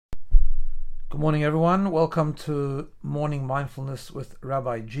Good morning, everyone. Welcome to Morning Mindfulness with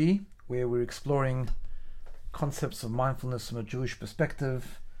Rabbi G, where we're exploring concepts of mindfulness from a Jewish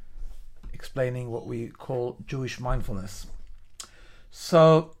perspective, explaining what we call Jewish mindfulness.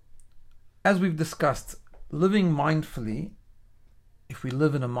 So, as we've discussed, living mindfully, if we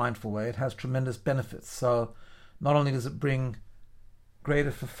live in a mindful way, it has tremendous benefits. So, not only does it bring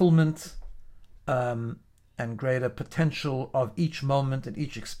greater fulfillment and greater potential of each moment and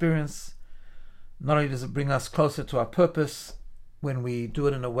each experience, not only does it bring us closer to our purpose when we do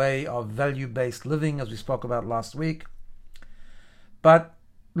it in a way of value-based living, as we spoke about last week, but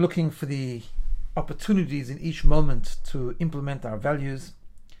looking for the opportunities in each moment to implement our values.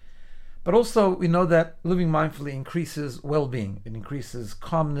 But also we know that living mindfully increases well-being, it increases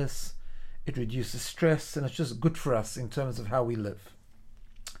calmness, it reduces stress, and it's just good for us in terms of how we live.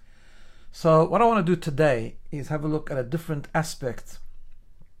 So what I want to do today is have a look at a different aspect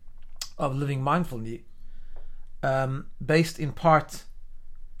of living mindfully, based in part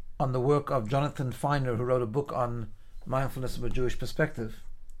on the work of Jonathan Feiner, who wrote a book on mindfulness from a Jewish perspective.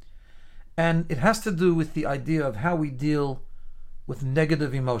 And it has to do with the idea of how we deal with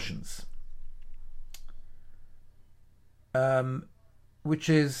negative emotions, which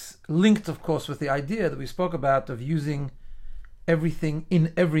is linked, of course, with the idea that we spoke about of using everything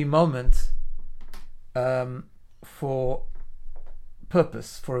in every moment for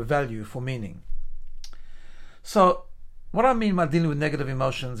purpose, for a value, for meaning. So what I mean by dealing with negative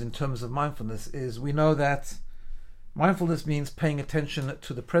emotions in terms of mindfulness is we know that mindfulness means paying attention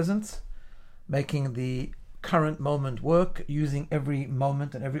to the present, making the current moment work, using every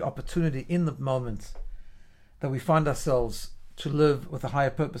moment and every opportunity in the moment that we find ourselves to live with a higher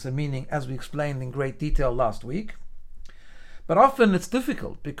purpose and meaning, as we explained in great detail last week. But often it's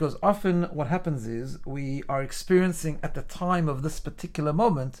difficult, because often what happens is we are experiencing at the time of this particular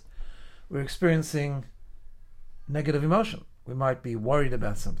moment, we're experiencing negative emotion. We might be worried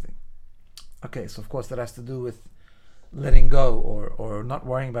about something. Okay, so of course that has to do with letting go or not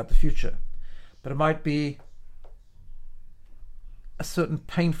worrying about the future. But it might be a certain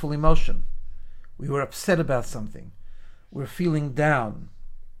painful emotion. We were upset about something. We're feeling down.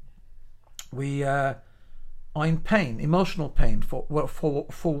 We are in pain, emotional pain, for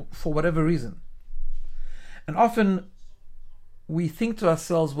whatever reason. And often we think to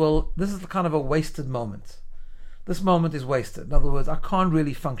ourselves, well, this is kind of a wasted moment. This moment is wasted. In other words, I can't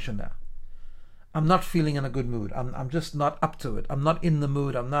really function now. I'm not feeling in a good mood. I'm just not up to it. I'm not in the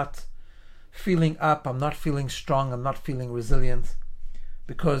mood. I'm not feeling up. I'm not feeling strong. I'm not feeling resilient.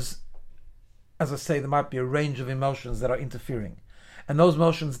 Because, as I say, there might be a range of emotions that are interfering. And those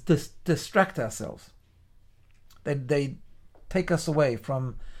emotions distract ourselves. They take us away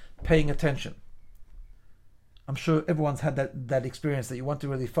from paying attention. I'm sure everyone's had that experience that you want to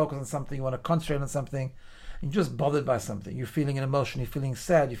really focus on something, you want to concentrate on something, and you're just bothered by something. You're feeling an emotion, you're feeling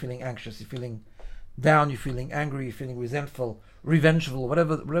sad, you're feeling anxious, you're feeling down, you're feeling angry, you're feeling resentful, revengeful,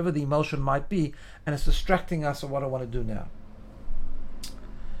 whatever the emotion might be, and it's distracting us of what I want to do now.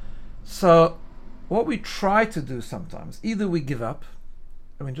 So what we try to do sometimes, either we give up,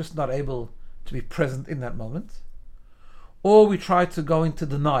 and we're just not able to be present in that moment, or we try to go into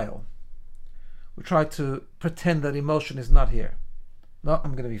denial. We try to pretend that emotion is not here. No,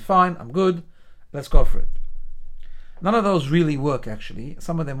 I'm going to be fine, I'm good, let's go for it. None of those really work, actually.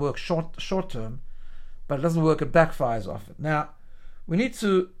 Some of them work short term, but it doesn't work, it backfires often. Now, we need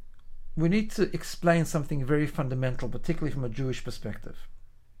to explain something very fundamental, particularly from a Jewish perspective.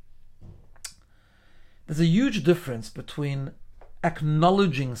 There's a huge difference between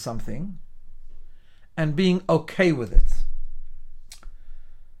acknowledging something and being okay with it.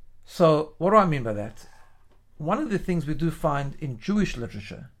 So, what do I mean by that? One of the things we do find in Jewish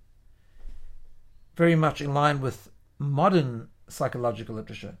literature, very much in line with modern psychological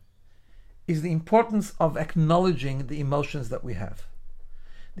literature, is the importance of acknowledging the emotions that we have.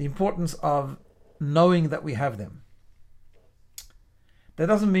 The importance of knowing that we have them. That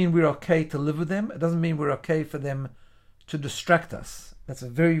doesn't mean we're okay to live with them. It doesn't mean we're okay for them to distract us. That's a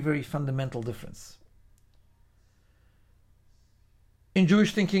very, very fundamental difference. In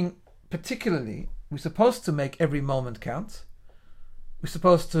Jewish thinking, particularly, we're supposed to make every moment count. We're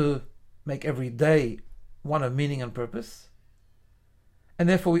supposed to make every day one of meaning and purpose. And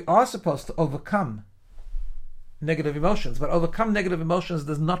therefore we are supposed to overcome negative emotions. But overcome negative emotions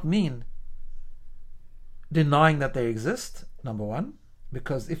does not mean denying that they exist, number one,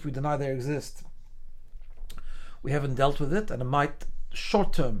 because if we deny they exist, we haven't dealt with it, and it might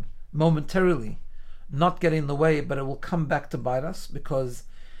short term, momentarily, not get in the way, but it will come back to bite us, because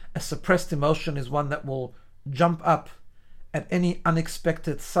a suppressed emotion is one that will jump up at any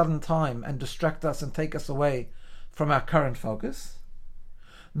unexpected sudden time and distract us and take us away from our current focus.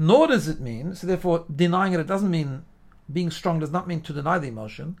 Nor does it mean, so therefore denying it doesn't mean, being strong does not mean to deny the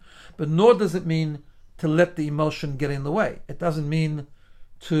emotion, but nor does it mean to let the emotion get in the way. It doesn't mean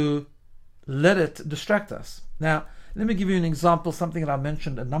to let it distract us. Now, let me give you an example, something that I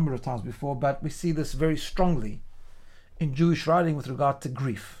mentioned a number of times before, but we see this very strongly in Jewish writing with regard to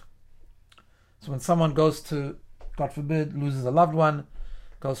grief. So when someone goes to, God forbid, loses a loved one,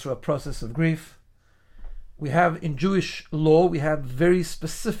 goes through a process of grief, we have in Jewish law, we have very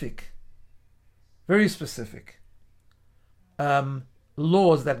specific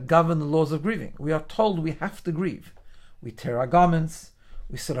laws that govern the laws of grieving. We are told we have to grieve. We tear our garments,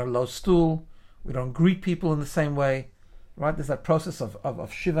 we sit on a low stool, we don't greet people in the same way, right? There's that process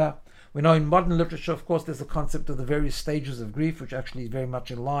of Shiva. We know in modern literature, of course, there's a concept of the various stages of grief, which actually is very much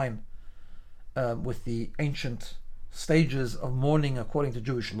in line with the ancient stages of mourning according to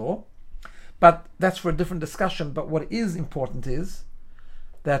Jewish law. But that's for a different discussion. But what is important is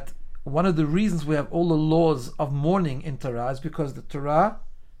that one of the reasons we have all the laws of mourning in Torah is because the Torah,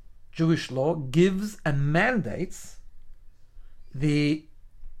 Jewish law, gives and mandates the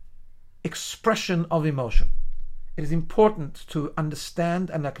expression of emotion. It is important to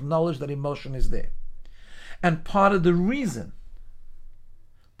understand and acknowledge that emotion is there. And part of the reason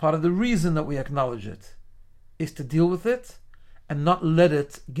that we acknowledge it is to deal with it and not let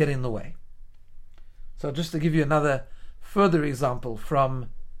it get in the way. So just to give you another further example from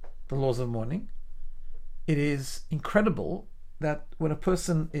the laws of mourning, it is incredible that when a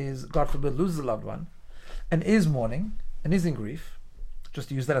person is, God forbid, loses a loved one and is mourning and is in grief, just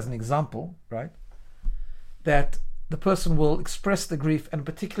to use that as an example, right, that the person will express the grief, and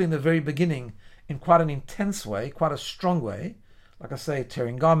particularly in the very beginning, in quite an intense way, quite a strong way, like I say,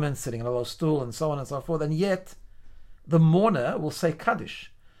 tearing garments, sitting on a low stool, and so on and so forth, and yet the mourner will say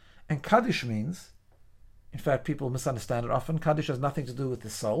Kaddish. And Kaddish means, in fact, people misunderstand it often, Kaddish has nothing to do with the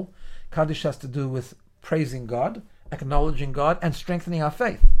soul. Kaddish has to do with praising God, acknowledging God, and strengthening our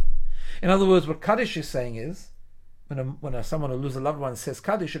faith. In other words, what Kaddish is saying is, when someone who loses a loved one says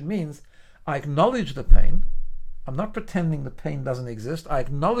Kaddish, it means I acknowledge the pain. I'm not pretending the pain doesn't exist. I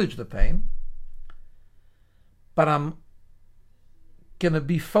acknowledge the pain, but I'm going to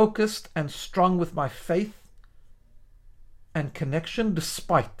be focused and strong with my faith and connection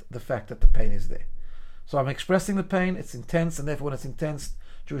despite the fact that the pain is there. So I'm expressing the pain, it's intense, and therefore when it's intense,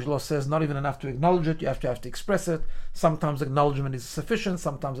 Jewish law says not even enough to acknowledge it, you have to express it. Sometimes acknowledgement is sufficient,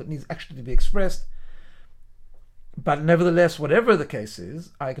 sometimes it needs actually to be expressed. But nevertheless, whatever the case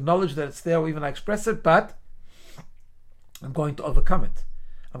is, I acknowledge that it's there, or even I express it, but I'm going to overcome it.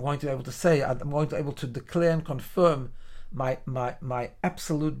 I'm going to be able to say, I'm going to be able to declare and confirm my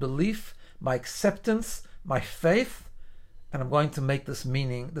absolute belief, my acceptance, my faith, and I'm going to make this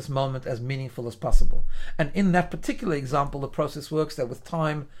moment as meaningful as possible. And in that particular example, the process works that with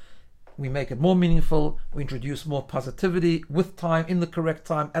time, we make it more meaningful, we introduce more positivity with time, in the correct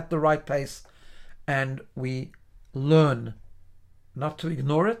time, at the right pace, and we learn not to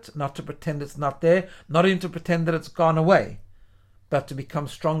ignore it, not to pretend it's not there, not even to pretend that it's gone away, but to become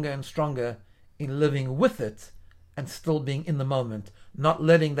stronger and stronger in living with it and still being in the moment, not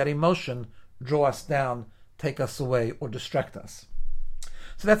letting that emotion draw us down, take us away, or distract us.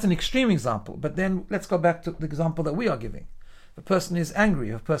 So that's an extreme example, but then let's go back to the example that we are giving. If a person is angry,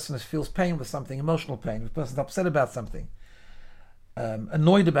 if a person feels pain with something, emotional pain, if a person is upset about something,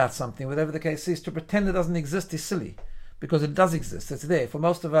 annoyed about something, whatever the case is, to pretend it doesn't exist is silly, because it does exist. It's there. For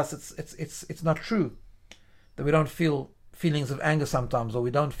most of us, it's not true that we don't feel feelings of anger sometimes, or we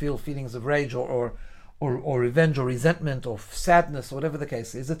don't feel feelings of rage or revenge or resentment or sadness or whatever the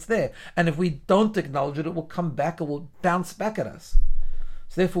case is. It's there, and if we don't acknowledge it, it will come back, it will bounce back at us.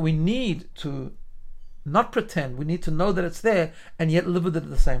 So therefore, we need to not pretend. We need to know that it's there and yet live with it at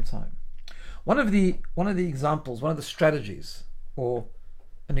the same time. One of the examples, one of the strategies, or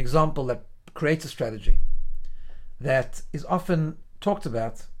an example that creates a strategy that is often talked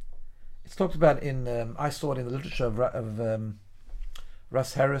about. It's talked about in, I saw it in the literature of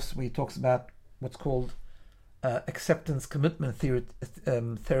Russ Harris, where he talks about what's called acceptance commitment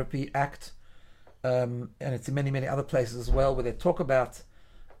therapy ACT, and it's in many other places as well, where they talk about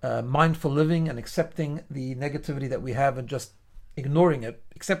mindful living and accepting the negativity that we have and just ignoring it,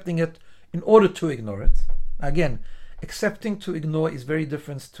 accepting it in order to ignore it. Again, accepting to ignore is very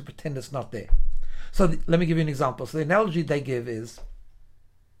different to pretend it's not there. So let me give you an example. So the analogy they give is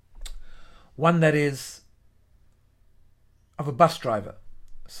one that is of a bus driver.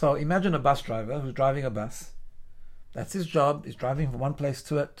 So imagine a bus driver who's driving a bus. That's his job. He's driving from one place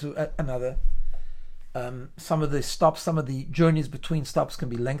to another. Some of the stops, some of the journeys between stops can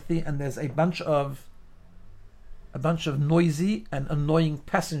be lengthy, and there's a bunch of noisy and annoying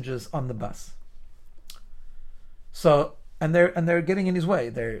passengers on the bus. So, and they're getting in his way.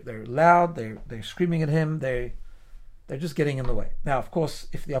 They're loud. They're screaming at him. They're just getting in the way. Now, of course,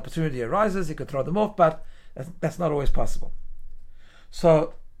 if the opportunity arises, he could throw them off, but that's not always possible.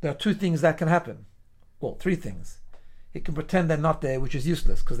 So there are two things that can happen. Well, three things. He can pretend they're not there, which is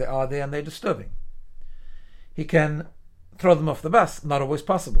useless because they are there and they're disturbing. He can throw them off the bus, not always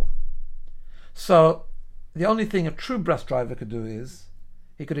possible. So the only thing a true bus driver could do is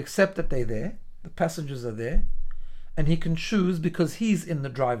he could accept that they're there, the passengers are there, and he can choose, because he's in the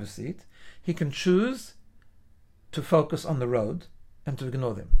driver's seat, he can choose to focus on the road and to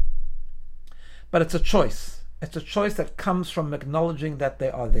ignore them. But it's a choice. It's a choice that comes from acknowledging that they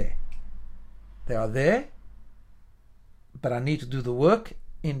are there. They are there, but I need to do the work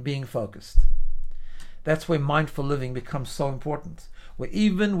in being focused. That's where mindful living becomes so important. Where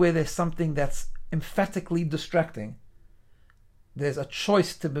even where there's something that's emphatically distracting, there's a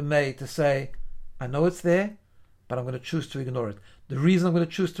choice to be made to say, I know it's there, but I'm going to choose to ignore it. The reason I'm going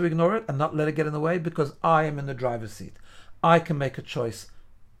to choose to ignore it and not let it get in the way, because I am in the driver's seat. I can make a choice.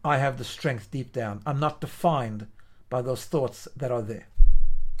 I have the strength deep down. I'm not defined by those thoughts that are there.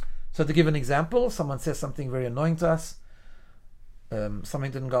 So to give an example, someone says something very annoying to us.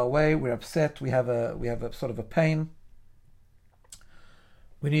 Something didn't go away. We're upset. We have a sort of a pain.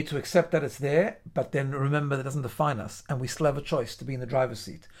 We need to accept that it's there, but then remember that it doesn't define us, and we still have a choice to be in the driver's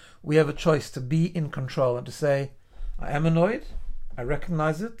seat. We have a choice to be in control and to say, I am annoyed. I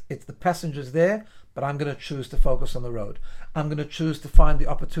recognize it. It's the passengers there, but I'm going to choose to focus on the road. I'm going to choose to find the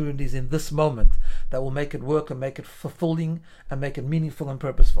opportunities in this moment that will make it work and make it fulfilling and make it meaningful and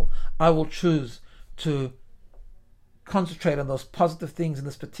purposeful. I will choose to concentrate on those positive things in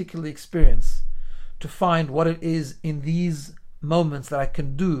this particular experience, to find what it is in these moments that I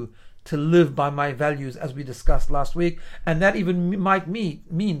can do to live by my values, as we discussed last week. And that even might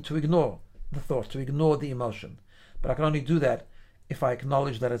mean to ignore the thought, to ignore the emotion. But I can only do that if I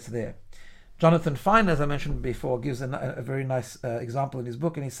acknowledge that it's there. Jonathan Fine, as I mentioned before, gives a very nice example in his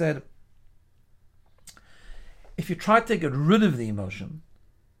book, and he said, if you try to get rid of the emotion,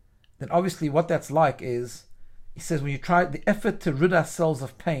 then obviously what that's like is, he says, when you try, the effort to rid ourselves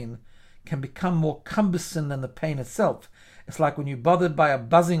of pain can become more cumbersome than the pain itself. It's like when you're bothered by a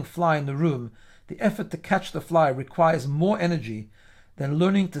buzzing fly in the room, the effort to catch the fly requires more energy than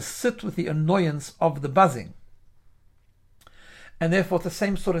learning to sit with the annoyance of the buzzing. And therefore, it's the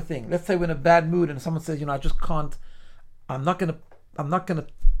same sort of thing. Let's say we're in a bad mood and someone says, I just can't, I'm not going to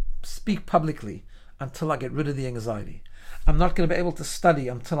speak publicly until I get rid of the anxiety. I'm not going to be able to study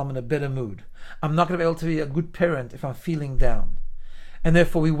until I'm in a better mood. I'm not going to be able to be a good parent if I'm feeling down. And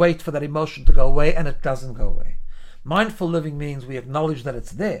therefore, we wait for that emotion to go away, and it doesn't go away. Mindful living means we acknowledge that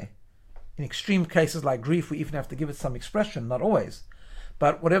it's there. In extreme cases like grief, we even have to give it some expression, not always.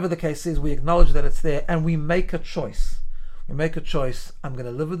 But whatever the case is, we acknowledge that it's there, and we make a choice. We make a choice. I'm going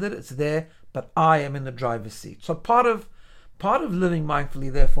to live with it. It's there, but I am in the driver's seat. So part of living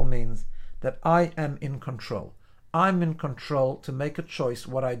mindfully, therefore, means that I am in control. I'm in control to make a choice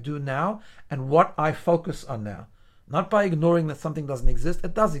what I do now and what I focus on now. Not by ignoring that something doesn't exist.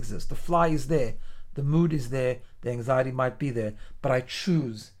 It does exist. The fly is there. The mood is there. The anxiety might be there. But I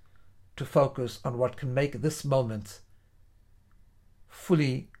choose to focus on what can make this moment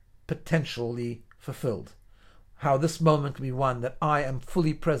fully, potentially fulfilled. How this moment can be one that I am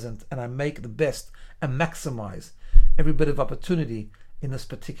fully present and I make the best and maximize every bit of opportunity in this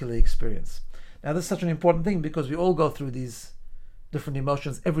particular experience. Now, this is such an important thing because we all go through these different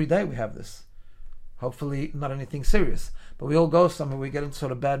emotions every day. We have this. Hopefully not anything serious, but we all go somewhere, we get into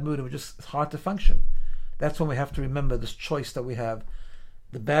sort of bad mood and it's hard to function. That's when we have to remember this choice that we have.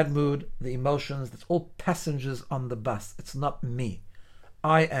 The bad mood, the emotions, it's all passengers on the bus. It's not me.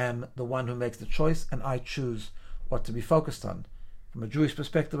 I am the one who makes the choice and I choose what to be focused on. From a Jewish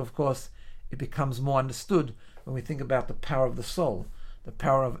perspective, of course, it becomes more understood when we think about the power of the soul, the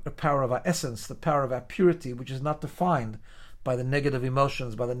power of our essence, the power of our purity, which is not defined by the negative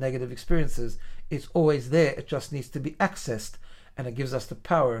emotions, by the negative experiences. It's always there. It just needs to be accessed, and it gives us the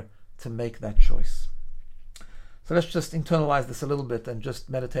power to make that choice. So let's just internalize this a little bit and just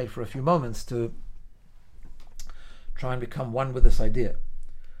meditate for a few moments to try and become one with this idea.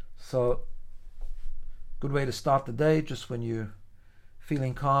 So, good way to start the day, just when you're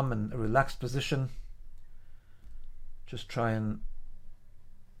feeling calm and a relaxed position, just try and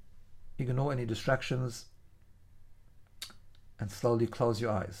ignore any distractions and slowly close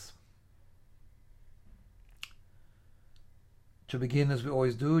your eyes. To begin, as we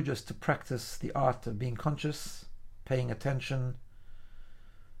always do, just to practice the art of being conscious, paying attention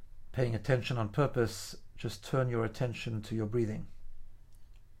on purpose. Just turn your attention to your breathing.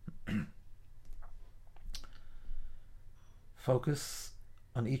 Focus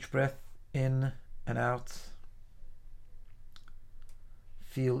on each breath in and out.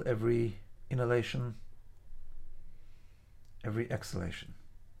 Feel every inhalation, every exhalation.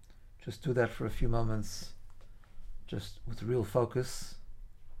 Just do that for a few moments, just with real focus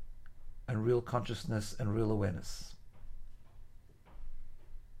and real consciousness and real awareness.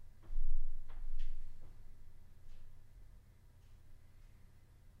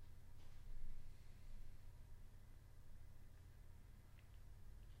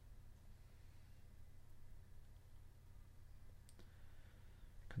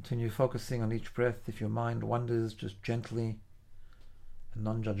 Continue focusing on each breath. If your mind wanders, just gently and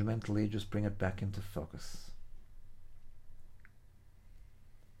non-judgmentally, just bring it back into focus.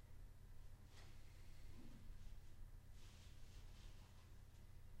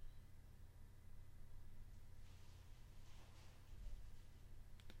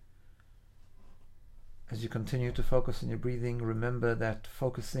 As you continue to focus on your breathing, remember that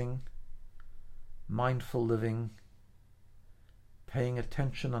focusing, mindful living, paying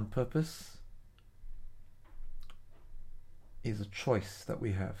attention on purpose is a choice that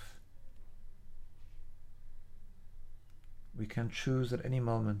we have. We can choose at any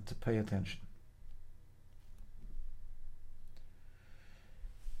moment to pay attention.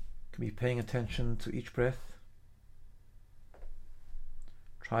 You can be paying attention to each breath.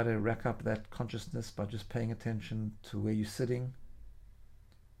 Try to rack up that consciousness by just paying attention to where you're sitting.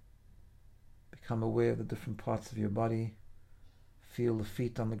 Become aware of the different parts of your body. Feel the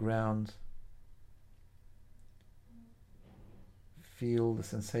feet on the ground. Feel the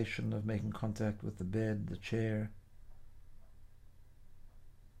sensation of making contact with the bed, the chair.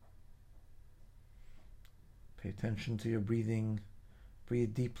 Pay attention to your breathing.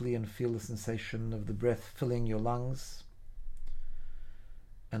 Breathe deeply and feel the sensation of the breath filling your lungs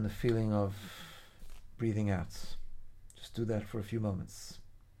and the feeling of breathing out. Just do that for a few moments.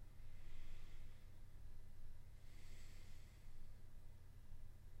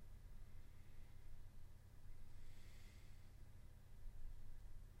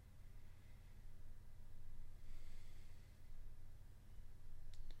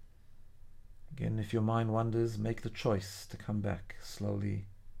 Again, if your mind wanders, make the choice to come back slowly,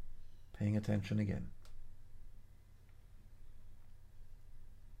 paying attention again.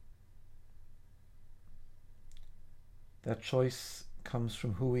 That choice comes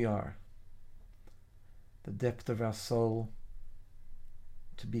from who we are, the depth of our soul,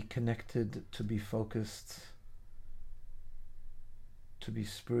 to be connected, to be focused, to be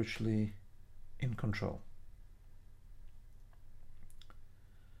spiritually in control.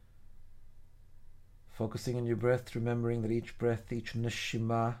 Focusing on your breath, remembering that each breath, each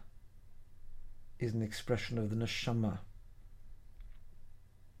neshima, is an expression of the neshama,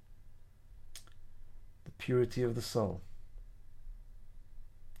 the purity of the soul,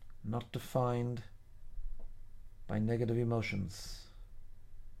 not defined by negative emotions,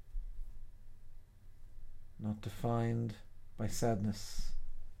 not defined by sadness,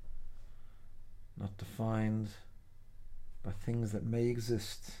 not defined by things that may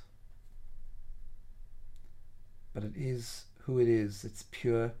exist, but it is who it is. It's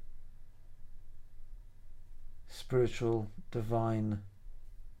pure, spiritual, divine,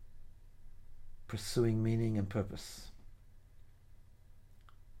 pursuing meaning and purpose.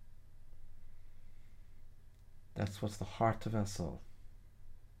 That's what's the heart of our soul.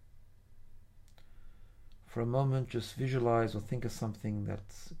 For a moment, just visualize or think of something that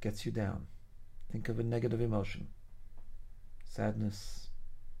gets you down. Think of a negative emotion, sadness,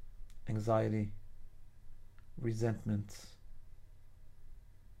 anxiety, resentment.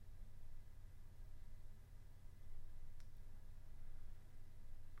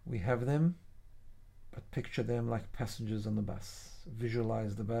 We have them, but picture them like passengers on the bus.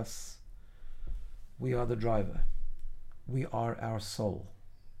 Visualize the bus. We are the driver. We are our soul.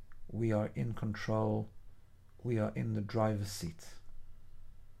 We are in control. We are in the driver's seat.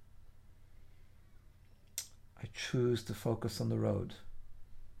 I choose to focus on the road.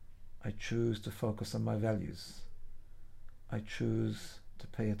 I choose to focus on my values. I choose to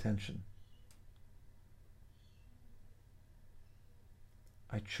pay attention.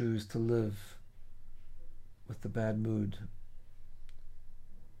 I choose to live with the bad mood.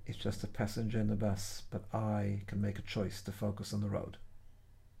 It's just a passenger in the bus, but I can make a choice to focus on the road.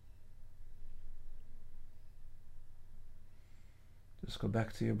 Just go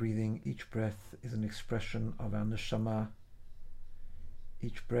back to your breathing. Each breath is an expression of our neshama,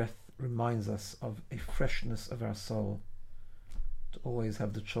 Each breath reminds us of a freshness of our soul, to always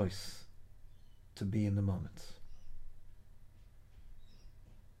have the choice to be in the moment.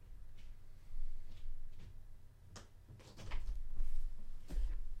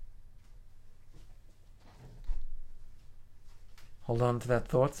 Hold on to that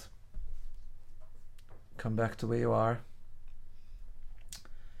thought. Come back to where you are.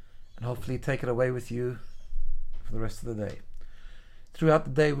 And hopefully take it away with you for the rest of the day. Throughout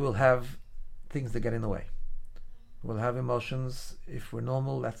the day, we'll have things that get in the way. We'll have emotions. If we're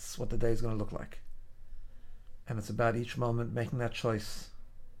normal, that's what the day is going to look like. And it's about each moment making that choice,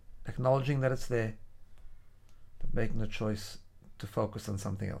 acknowledging that it's there, but making the choice to focus on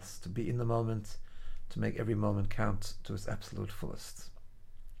something else, to be in the moment, to make every moment count to its absolute fullest.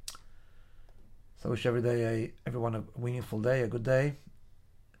 So I wish everyone a meaningful day, a good day,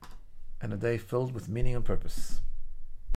 and a day filled with meaning and purpose.